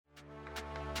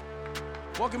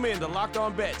Welcome in to Locked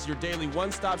On Bets, your daily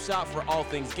one-stop shop for all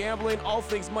things gambling, all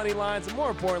things money lines, and more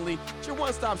importantly, it's your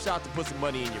one-stop shop to put some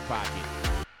money in your pocket.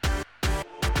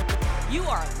 You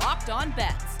are Locked On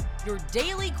Bets, your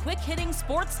daily quick-hitting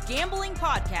sports gambling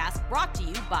podcast brought to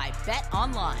you by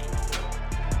BetOnline.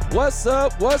 What's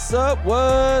up?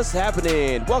 What's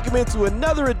happening? Welcome into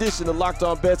another edition of Locked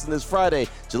On Bets on this Friday,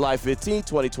 July 15,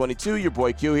 2022. Your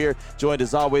boy Q here, joined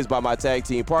as always by my tag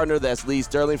team partner, that's Lee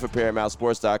Sterling from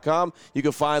ParamountSports.com. You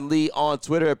can find Lee on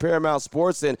Twitter at Paramount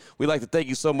Sports, and we'd like to thank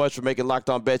you so much for making Locked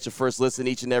On Bets your first listen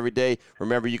each and every day.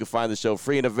 Remember, you can find the show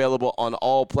free and available on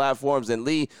all platforms. And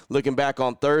Lee, looking back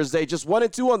on Thursday, just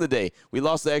 1-2 on the day. We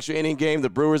lost the extra inning game, the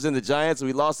Brewers and the Giants, and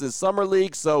we lost in Summer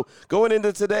League. So going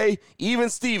into today, even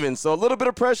Steven. So a little bit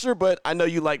of pressure, but I know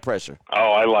you like pressure.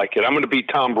 Oh, I like it. I'm going to beat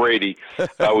Tom Brady.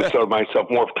 I always thought of myself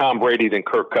more of Tom Brady than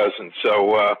Kirk Cousins.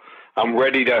 So I'm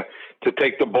ready to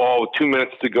take the ball with 2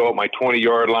 minutes to go at my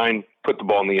 20-yard line, put the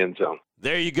ball in the end zone.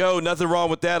 There you go. Nothing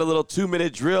wrong with that. A little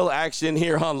 2-minute drill action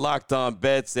here on Locked On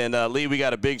Bets. And, Lee, we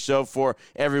got a big show for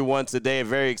everyone today.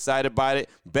 Very excited about it.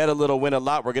 Bet a little, win a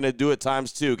lot. We're going to do it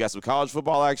times two. Got some college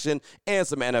football action and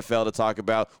some NFL to talk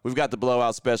about. We've got the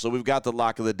blowout special. We've got the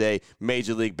lock of the day,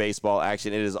 Major League Baseball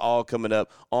action. It is all coming up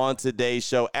on today's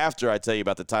show after I tell you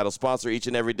about the title sponsor each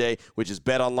and every day, which is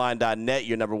betonline.net,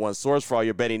 your number one source for all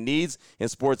your betting needs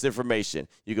and sports information.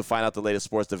 You can find out the latest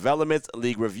sports developments,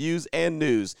 league reviews, and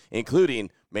news, including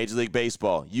Major League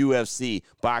Baseball, UFC,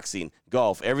 boxing,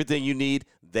 golf, everything you need,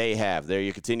 they have. They're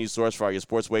your continued source for all your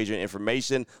sports wagering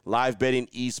information, live betting,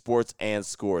 esports, and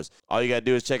scores. All you got to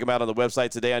do is check them out on the website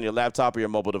today on your laptop or your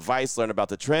mobile device, learn about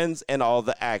the trends and all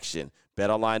the action.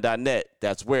 BetOnline.net,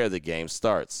 that's where the game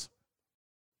starts.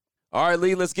 All right,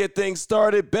 Lee, let's get things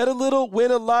started. Bet a little,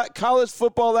 win a lot. College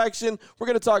football action. We're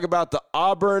going to talk about the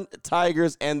Auburn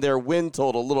Tigers and their win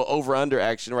total. A little over-under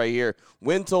action right here.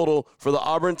 Win total for the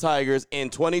Auburn Tigers in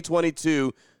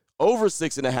 2022, over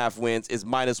 6.5 wins is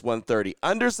minus 130.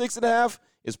 Under 6.5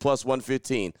 is plus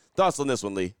 115. Thoughts on this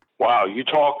one, Lee? Wow, you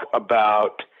talk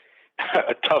about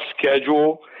a tough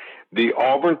schedule. The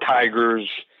Auburn Tigers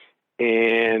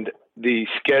and the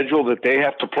schedule that they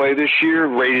have to play this year,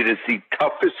 rated as the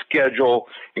toughest schedule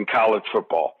in college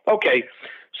football. Okay,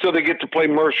 so they get to play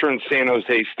Mercer and San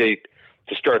Jose State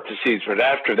to start the season. But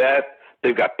after that,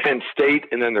 they've got Penn State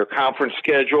and then their conference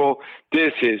schedule.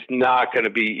 This is not going to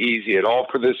be easy at all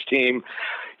for this team.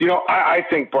 You know, I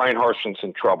think Brian Harsin's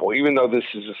in trouble, even though this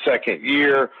is the second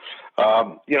year.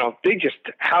 You know, they just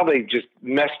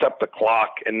messed up the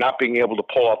clock and not being able to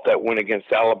pull off that win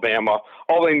against Alabama.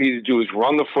 All they need to do is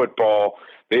run the football.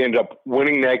 They ended up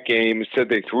winning that game. Instead,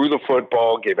 they threw the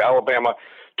football, gave Alabama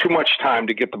too much time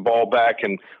to get the ball back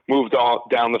and moved on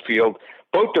down the field.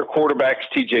 Both their quarterbacks,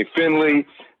 TJ Finley,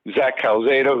 Zach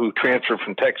Calzada, who transferred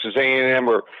from Texas A&M,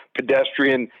 are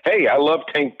pedestrian. Hey, I love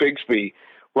Tank Bigsby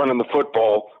running the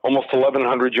football, almost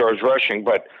 1,100 yards rushing,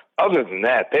 but other than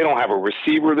that, they don't have a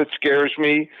receiver that scares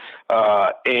me.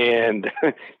 And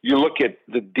you look at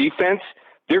the defense,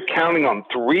 they're counting on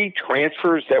 3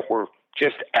 transfers that were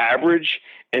just average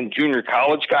and junior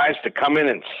college guys to come in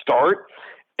and start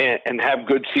and have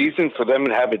good seasons for them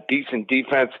and have a decent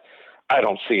defense. I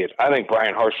don't see it. I think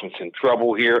Brian Harsin's in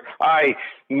trouble here.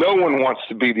 No one wants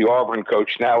to be the Auburn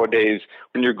coach nowadays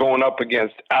when you're going up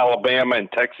against Alabama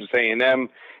and Texas A&M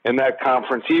in that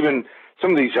conference. Even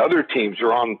some of these other teams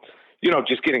are on, you know,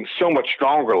 just getting so much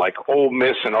stronger, like Ole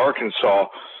Miss and Arkansas.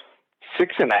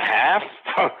 6.5?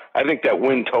 I think that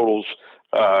win total's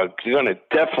going to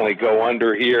definitely go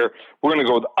under here. We're going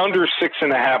to go with under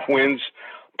 6.5 wins,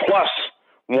 plus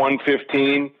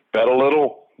 115. Bet a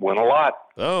little, win a lot.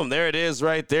 Boom, there it is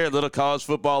right there, little college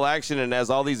football action. And as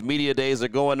all these media days are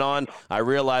going on, I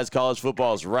realize college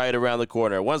football is right around the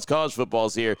corner. Once college football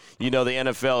is here, you know the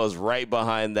NFL is right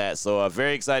behind that. So a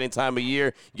very exciting time of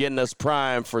year, getting us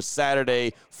primed for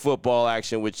Saturday football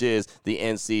action, which is the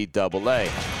NCAA.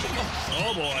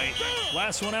 Oh, boy.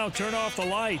 Last one out, turn off the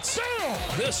lights.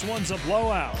 This one's a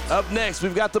blowout. Up next,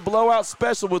 we've got the blowout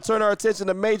special. We'll turn our attention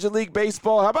to Major League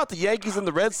Baseball. How about the Yankees and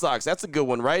the Red Sox? That's a good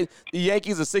one, right? The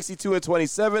Yankees are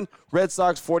 62-27, Red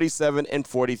Sox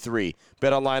 47-43.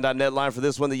 BetOnline.net line for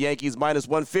this one, the Yankees minus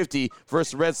 150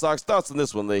 versus the Red Sox. Thoughts on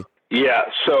this one, Lee? Yeah,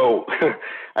 so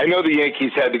I know the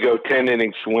Yankees had to go 10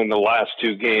 innings to win the last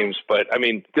 2 games, but, I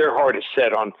mean, their heart is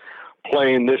set on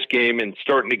playing this game and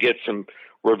starting to get some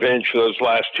revenge for those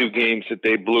last 2 games that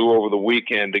they blew over the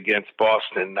weekend against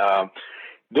Boston.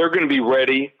 They're going to be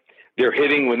ready. They're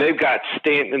hitting. When they've got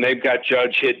Stanton and they've got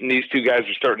Judge hitting, these 2 guys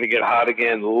are starting to get hot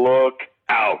again. Look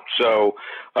out. So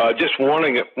just one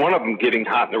of them getting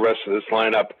hot in the rest of this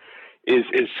lineup is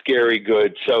scary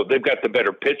good. So they've got the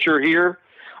better pitcher here.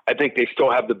 I think they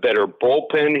still have the better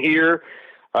bullpen here.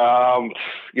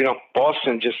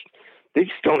 Boston they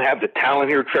just don't have the talent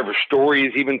here. Trevor Story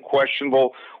is even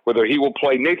questionable whether he will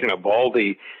play. Nathan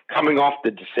Eovaldi, coming off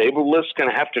the disabled list, going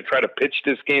to have to try to pitch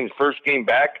this game, first game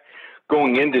back,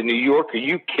 going into New York. Are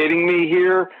you kidding me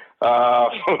here?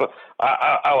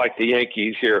 I like the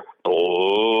Yankees here.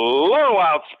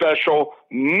 Blowout special,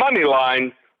 money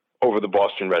line over the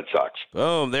Boston Red Sox.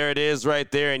 Boom, there it is right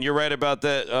there. And you're right about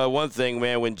that one thing,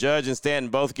 man. When Judge and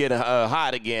Stanton both get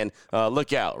hot again,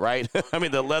 look out, right? I mean,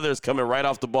 the leather's coming right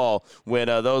off the ball when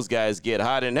those guys get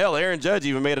hot. And hell, Aaron Judge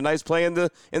even made a nice play in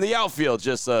the outfield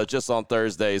just on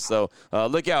Thursday. So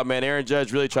look out, man. Aaron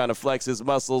Judge really trying to flex his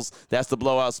muscles. That's the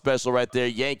blowout special right there.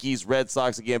 Yankees, Red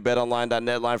Sox, again,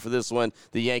 betonline.net line for this one.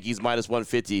 The Yankees minus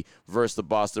 150 versus the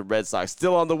Boston Red Sox.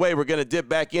 Still on the way. We're going to dip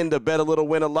back into Bet a Little,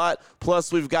 Win a Lot.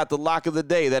 Plus, we've got the lock of the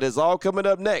day. That is all coming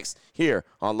up next here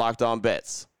on Locked On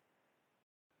Bets.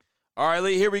 All right,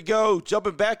 Lee, here we go.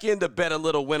 Jumping back into Bet a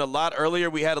Little, Win a Lot. Earlier,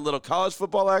 we had a little college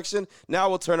football action. Now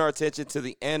we'll turn our attention to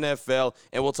the NFL,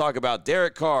 and we'll talk about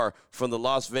Derek Carr from the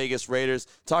Las Vegas Raiders.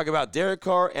 Talk about Derek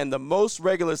Carr and the most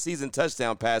regular season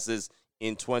touchdown passes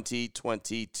in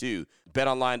 2022.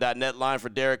 BetOnline.net line for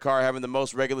Derek Carr having the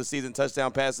most regular season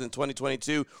touchdown passes in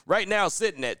 2022. Right now,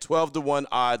 sitting at 12-1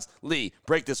 odds. Lee,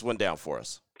 break this one down for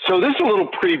us. So this is a little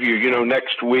preview.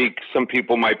 Next week, some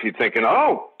people might be thinking,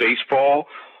 baseball,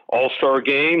 all-star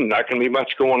game, not going to be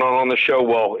much going on the show.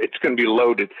 Well, it's going to be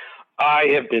loaded. I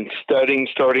have been studying,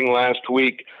 starting last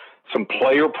week, some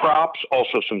player props,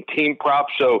 also some team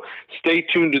props. So stay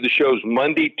tuned to the shows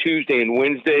Monday, Tuesday, and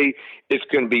Wednesday. It's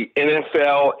going to be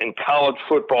NFL and college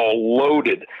football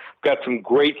loaded. Got some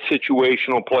great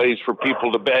situational plays for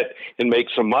people to bet and make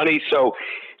some money. So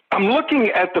I'm looking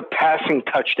at the passing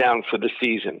touchdown for the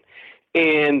season,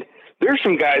 and there's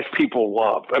some guys people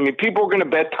love. I mean, people are going to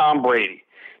bet Tom Brady,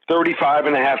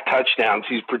 35.5 touchdowns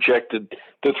he's projected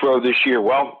to throw this year.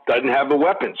 Well, doesn't have the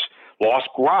weapons. Lost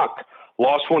Gronk,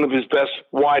 lost one of his best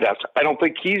wideouts. I don't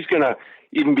think he's going to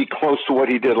even be close to what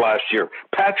he did last year.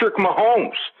 Patrick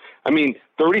Mahomes,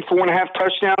 34.5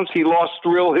 touchdowns. He lost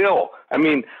Thrill Hill.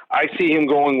 I see him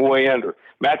going way under.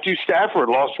 Matthew Stafford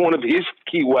lost one of his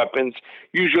key weapons.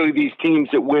 Usually these teams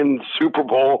that win the Super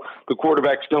Bowl, the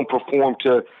quarterbacks don't perform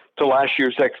to last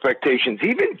year's expectations.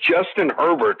 Even Justin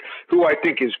Herbert, who I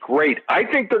think is great. I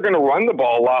think they're going to run the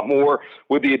ball a lot more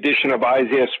with the addition of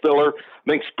Isaiah Spiller. I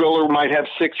think Spiller might have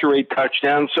 6 or 8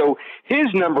 touchdowns, so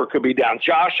his number could be down.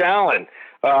 Josh Allen.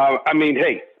 I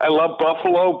love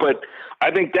Buffalo, but I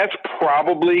think that's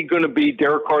probably going to be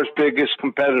Derek Carr's biggest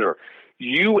competitor.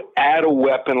 You add a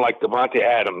weapon like Devontae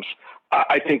Adams,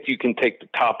 I think you can take the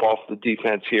top off the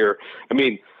defense here.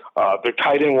 Their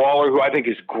tight end Waller, who I think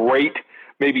is great,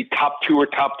 maybe top 2 or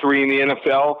top 3 in the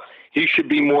NFL. He should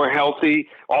be more healthy.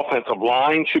 Offensive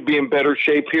line should be in better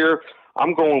shape here.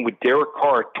 I'm going with Derek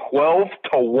Carr,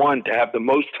 12-1 to have the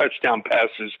most touchdown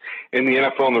passes in the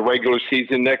NFL in the regular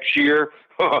season next year.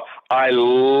 I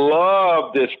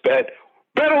love this bet.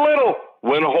 Bet a little,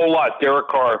 win a whole lot. Derek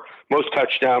Carr, most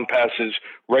touchdown passes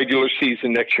regular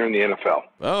season next year in the NFL.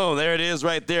 Oh, there it is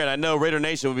right there. And I know Raider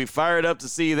Nation will be fired up to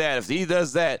see that. If he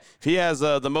does that, if he has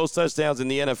the most touchdowns in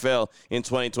the NFL in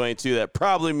 2022, that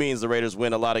probably means the Raiders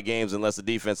win a lot of games unless the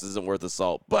defense isn't worth a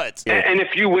salt. But and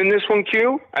if you win this one,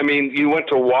 Q, you went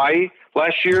to Hawaii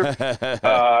last year,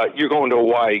 you're going to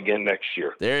Hawaii again next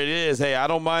year. There it is. Hey, I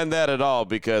don't mind that at all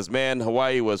because, man,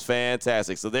 Hawaii was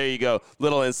fantastic. So there you go.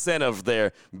 Little incentive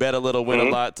there. Bet a little, win a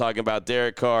lot. Talking about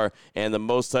Derek Carr and the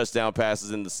most touchdown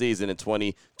passes in the season in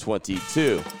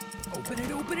 2022. Open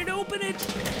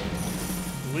it.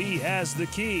 Lee has the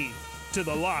key to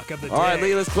the lock of the day. All right,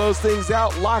 Lee, let's close things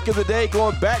out. Lock of the day,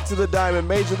 going back to the Diamond.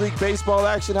 Major League Baseball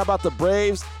action. How about the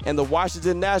Braves and the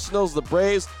Washington Nationals? The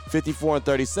Braves,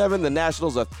 54-37. The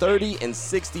Nationals are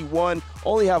 30-61.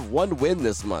 Only have one win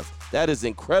this month. That is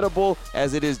incredible,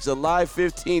 as it is July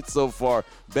 15th so far.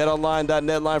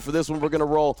 BetOnline.net line for this one. We're going to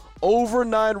roll over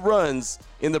 9 runs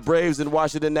in the Braves and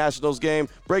Washington Nationals game.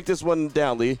 Break this one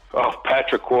down, Lee. Oh,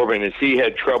 Patrick Corbin, has he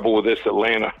had trouble with this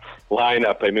Atlanta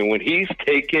lineup? When he's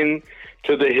taken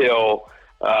to the hill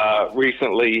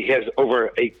recently, he has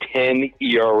over a 10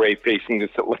 ERA facing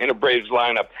this Atlanta Braves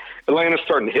lineup. Atlanta's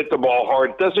starting to hit the ball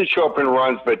hard. Doesn't show up in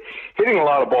runs, but hitting a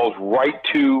lot of balls right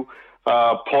to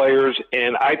players,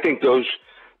 and I think those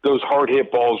hard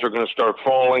hit balls are going to start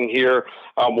falling here.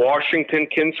 Washington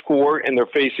can score, and they're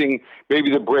facing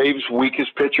maybe the Braves'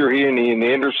 weakest pitcher here, Ian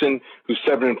Anderson, who's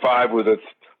 7-5 with a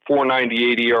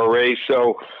 4.98 ERA.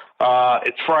 So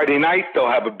it's Friday night.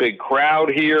 They'll have a big crowd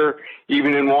here,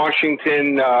 even in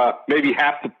Washington. Maybe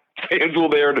half the fans will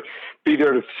there to be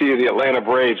there to see the Atlanta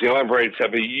Braves. The Atlanta Braves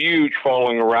have a huge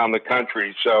following around the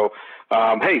country. So,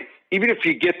 hey, even if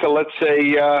you get to, let's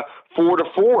say,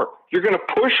 4-4, you're going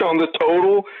to push on the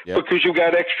total because you've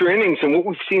got extra innings. And what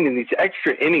we've seen in these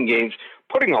extra inning games,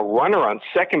 putting a runner on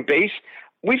second base,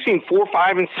 we've seen 4,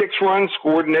 5, and 6 runs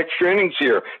scored in extra innings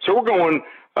here. So we're going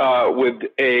with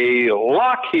a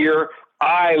lock here.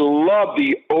 I love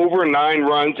the over 9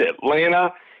 runs,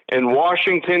 Atlanta and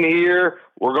Washington here.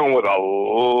 We're going with a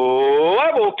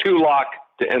level 2 lock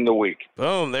to end the week.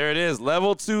 Boom, there it is.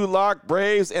 Level 2 lock,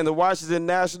 Braves and the Washington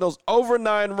Nationals over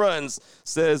 9 runs,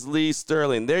 says Lee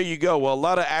Sterling. There you go. Well, a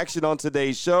lot of action on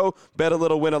today's show. Bet a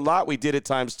little, win a lot. We did it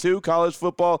 ×2. College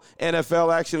football,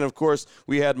 NFL action. Of course,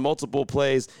 we had multiple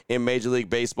plays in Major League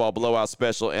Baseball blowout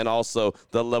special and also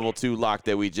the level 2 lock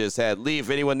that we just had. Lee,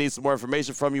 if anyone needs some more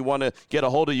information from you, want to get a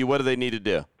hold of you, what do they need to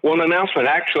do? Well, an announcement,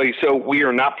 actually. So we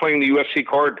are not playing the UFC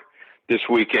card this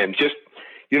weekend. Just,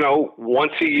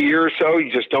 once a year or so, you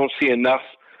just don't see enough,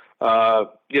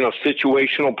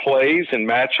 situational plays and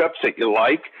matchups that you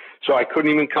like. So I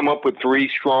couldn't even come up with 3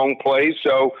 strong plays.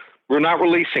 So we're not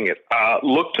releasing it.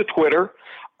 Look to Twitter.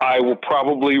 I will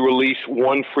probably release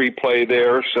 1 free play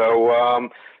there. So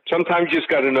sometimes you just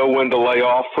got to know when to lay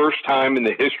off. First time in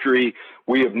the history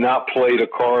we have not played a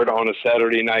card on a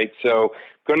Saturday night. So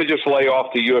going to just lay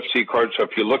off the UFC card. So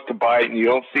if you look to buy it and you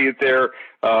don't see it there,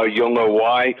 you'll know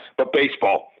why. But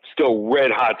baseball, still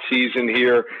red hot season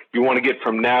here. You want to get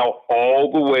from now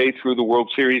all the way through the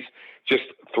World Series, just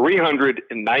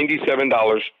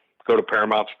 $397. Go to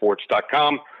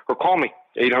ParamountSports.com or call me,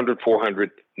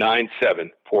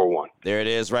 800-400-9741. There it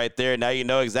is right there. Now you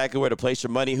know exactly where to place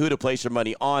your money, who to place your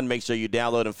money on. Make sure you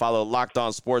download and follow Locked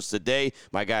On Sports today.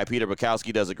 My guy Peter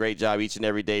Bukowski does a great job each and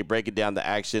every day breaking down the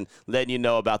action, letting you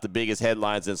know about the biggest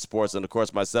headlines in sports. And, of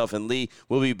course, myself and Lee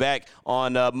will be back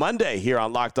on Monday here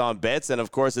on Locked On Bets. And,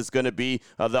 of course, it's going to be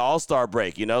the All-Star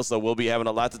break, so we'll be having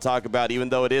a lot to talk about. Even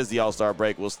though it is the All-Star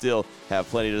break, we'll still have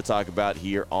plenty to talk about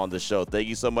here on the show. Thank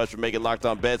you so much for making Locked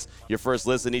On Bets your first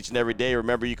listen each and every day.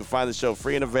 Remember, you can find the show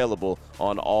free and available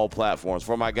on all platforms.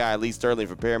 For my guy, Lee Sterling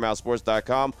from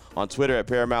ParamountSports.com, on Twitter at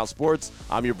Paramount Sports.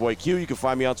 I'm your boy Q. You can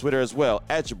find me on Twitter as well,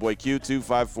 at your boy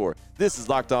Q254. This is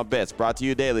Locked On Bets, brought to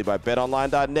you daily by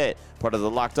BetOnline.net, part of the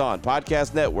Locked On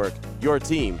Podcast Network, your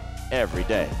team every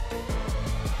day.